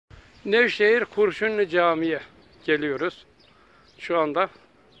Nevşehir Kurşunlu Camii'ye geliyoruz şu anda.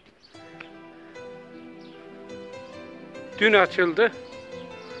 Dün açıldı.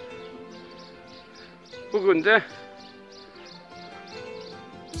 Bugün de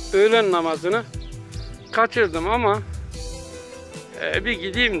öğlen namazını kaçırdım ama bir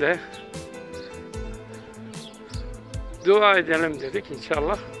gideyim de dua edelim dedik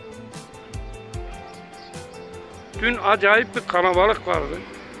inşallah. Dün acayip bir kalabalık vardı.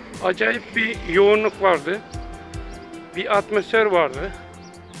 Acayip bir yoğunluk vardı. Bir atmosfer vardı.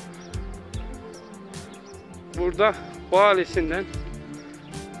 Burada valisinden,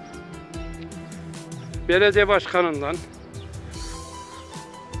 belediye başkanından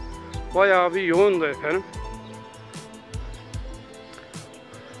bayağı bir yoğundu efendim.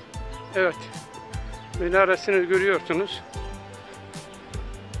 Evet. Minaresini görüyorsunuz.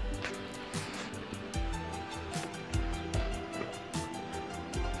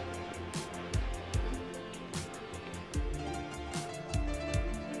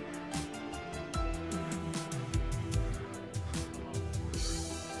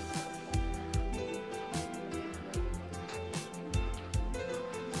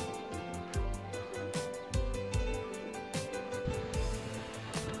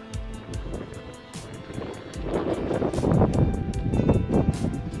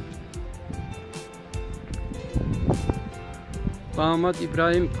 DAMAT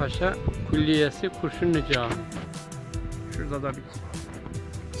İBRAHİM PAŞA KULLİYESİ KURŞUNLU CAMİİ. Şurada da bir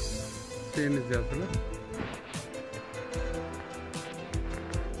şeyimiz yazılı.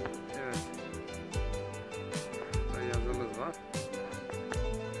 Evet. Burada yazımız var.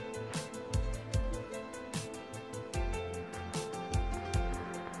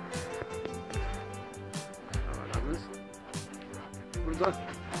 Havalarımız. Burada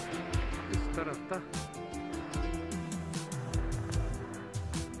üst tarafta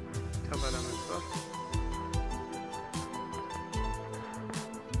tabelamız var.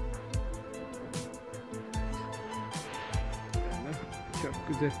 Yani çok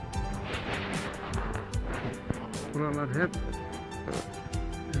güzel. Buralar hep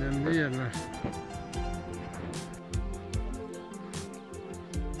önemli yerler.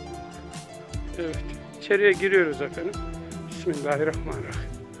 Evet, içeriye giriyoruz efendim.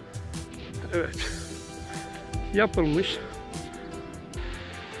 Bismillahirrahmanirrahim. Evet, yapılmış.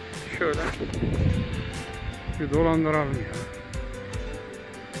 Şöyle bir dolandıralım ya.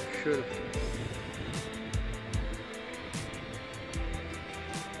 Şöyle.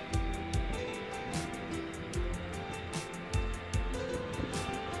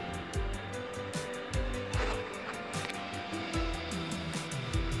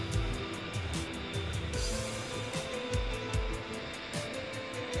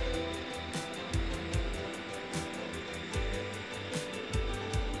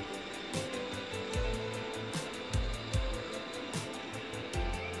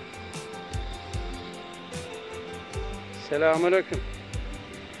 Selamünaleyküm.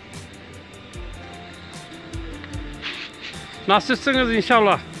 Nasılsınız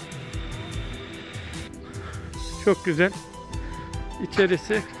inşallah? Çok güzel.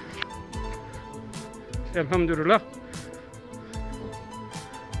 İçerisi elhamdülillah.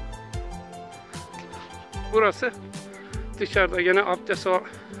 Burası dışarıda yine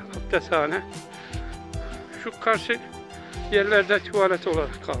abdesthane. Şu karşı yerlerde tuvalet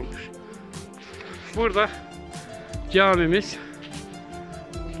olarak kalmış. Burada camimiz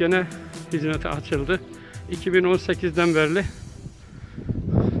gene hizmete açıldı. 2018'den beri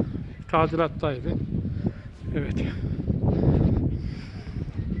tadilattaydı. Evet.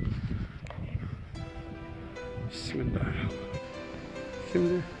 Bismillahirrahmanirrahim.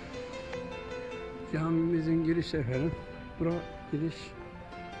 Şimdi camimizin giriş efendim. Bura giriş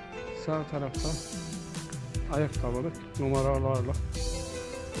sağ tarafta ayakkabılık numaralarla.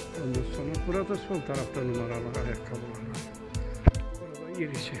 Ondan sonra burada sol tarafta numaralar ayakkabılar var. Burada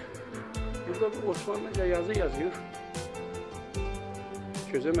girişi. Burada bir Osmanlıca yazı yazıyor.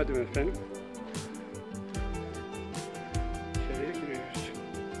 Çözemedim efendim. İçeriye giriyoruz.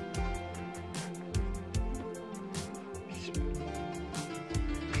 Bismillah.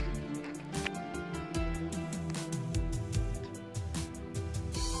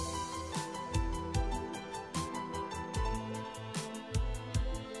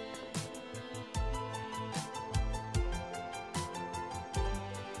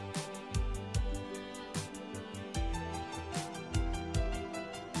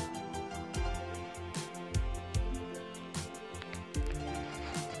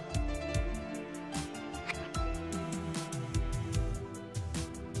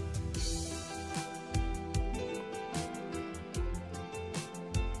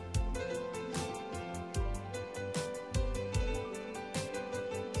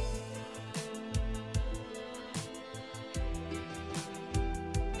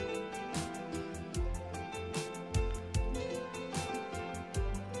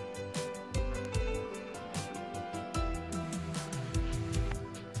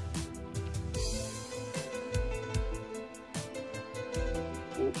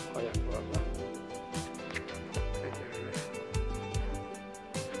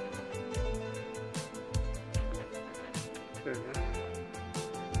 Böyle.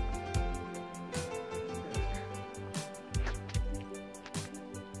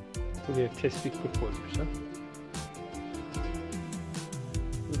 Buraya tespih koymuşlar.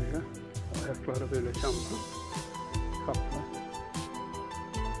 Buraya ayakları böyle camla kaplı.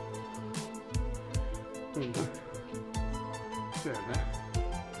 Burada böyle.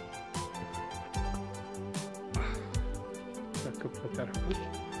 Kıplı tarafı.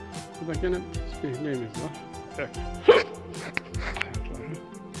 Burada gene tespihliğimiz var. Evet. Ayakları.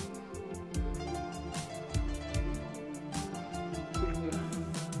 Burada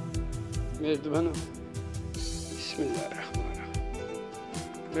merdivenim. Bismillahirrahmanirrahim.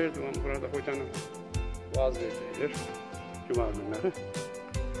 Merdiven burada hocanın vaaz verdiğidir. Cuma günleri.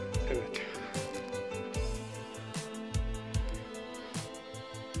 Evet.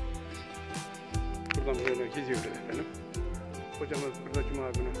 Buradan böyle gidiyoruz efendim. Hocamız burada Cuma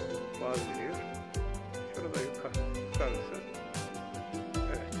günü vaaz veriyor. Şurada yukarısı.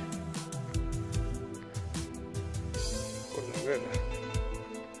 Evet. Buradan böyle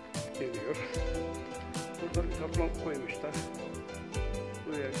geliyor. Burada bir tablo koymuşlar.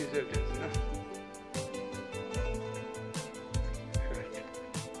 Buraya güzelcesine. Evet.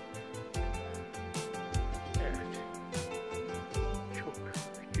 Evet. Çok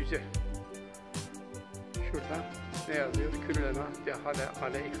güzel. Şurada ne yazıyor? Küllena cehale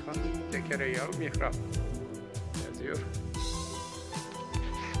aleyhan zekereyal mihrab yazıyor.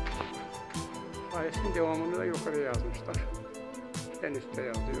 Ayetin devamını da yukarıya yazmışlar. En üstte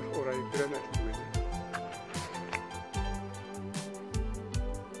yazıyor. Orayı göremedim bile.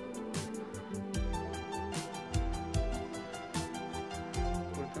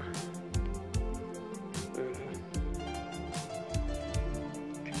 Burada böyle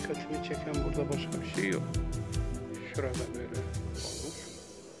dikkatimi çeken burada başka bir şey yok. Şurada böyle olmuş.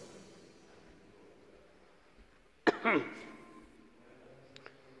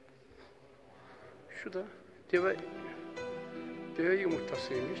 Şu da deve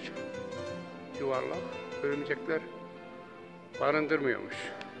yumurtasıymış. Yuvarlak. Örümcekler barındırmıyormuş.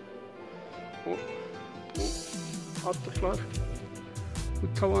 Bu attıklar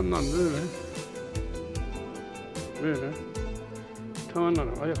bu tavandan böyle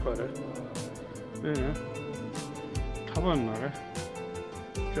tavanların ayakları böyle tavanları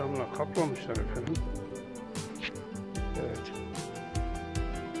camla kaplamışlar efendim. Evet.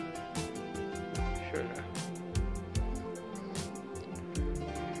 Şöyle.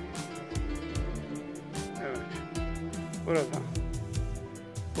 Evet. Burada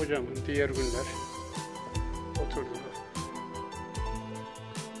hocamın diğer günler oturduğu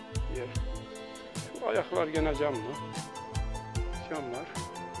yer. Şu ayaklar gene camlı. Camlar.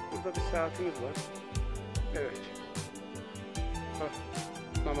 Burada bir saatimiz var. Evet. Bak,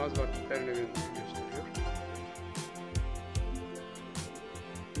 namaz vakitlerini gösteriyor.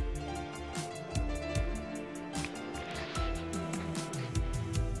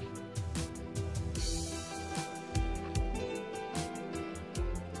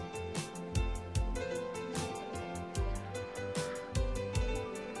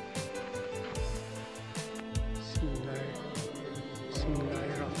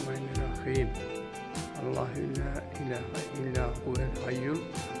 Bismillahirrahmanirrahim. Allahu la ilahe illa huvel hayyul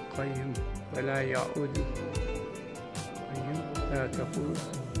kayyum ve la ya'udu kayyum la tekul.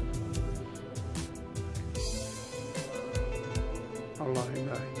 Allahu la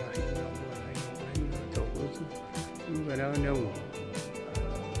ilahe illa huvel hayyul kayyum la tekul ve la nevm.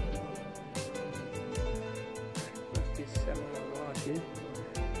 Fis semavati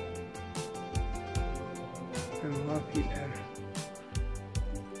ve ma fil ard.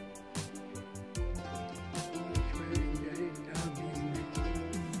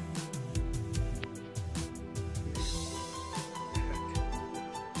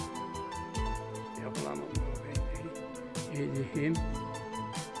 Eydihim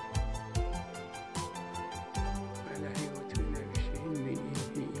ve la yutune bir şeyin min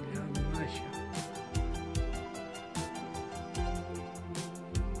ilmi illa maşa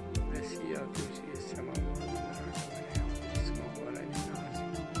ve siyah kürsüye semavatı ve la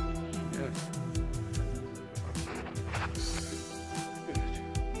evet.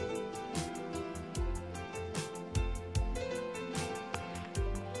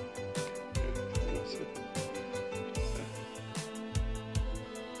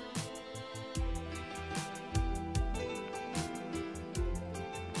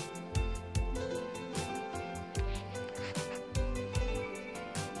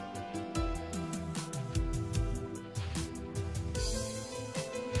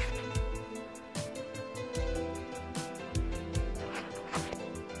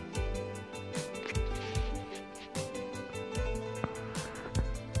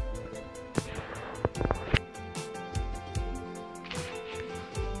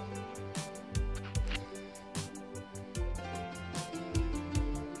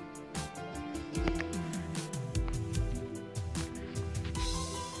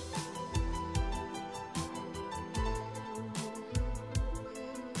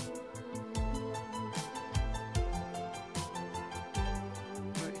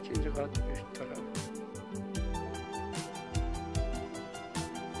 kat üst taraf.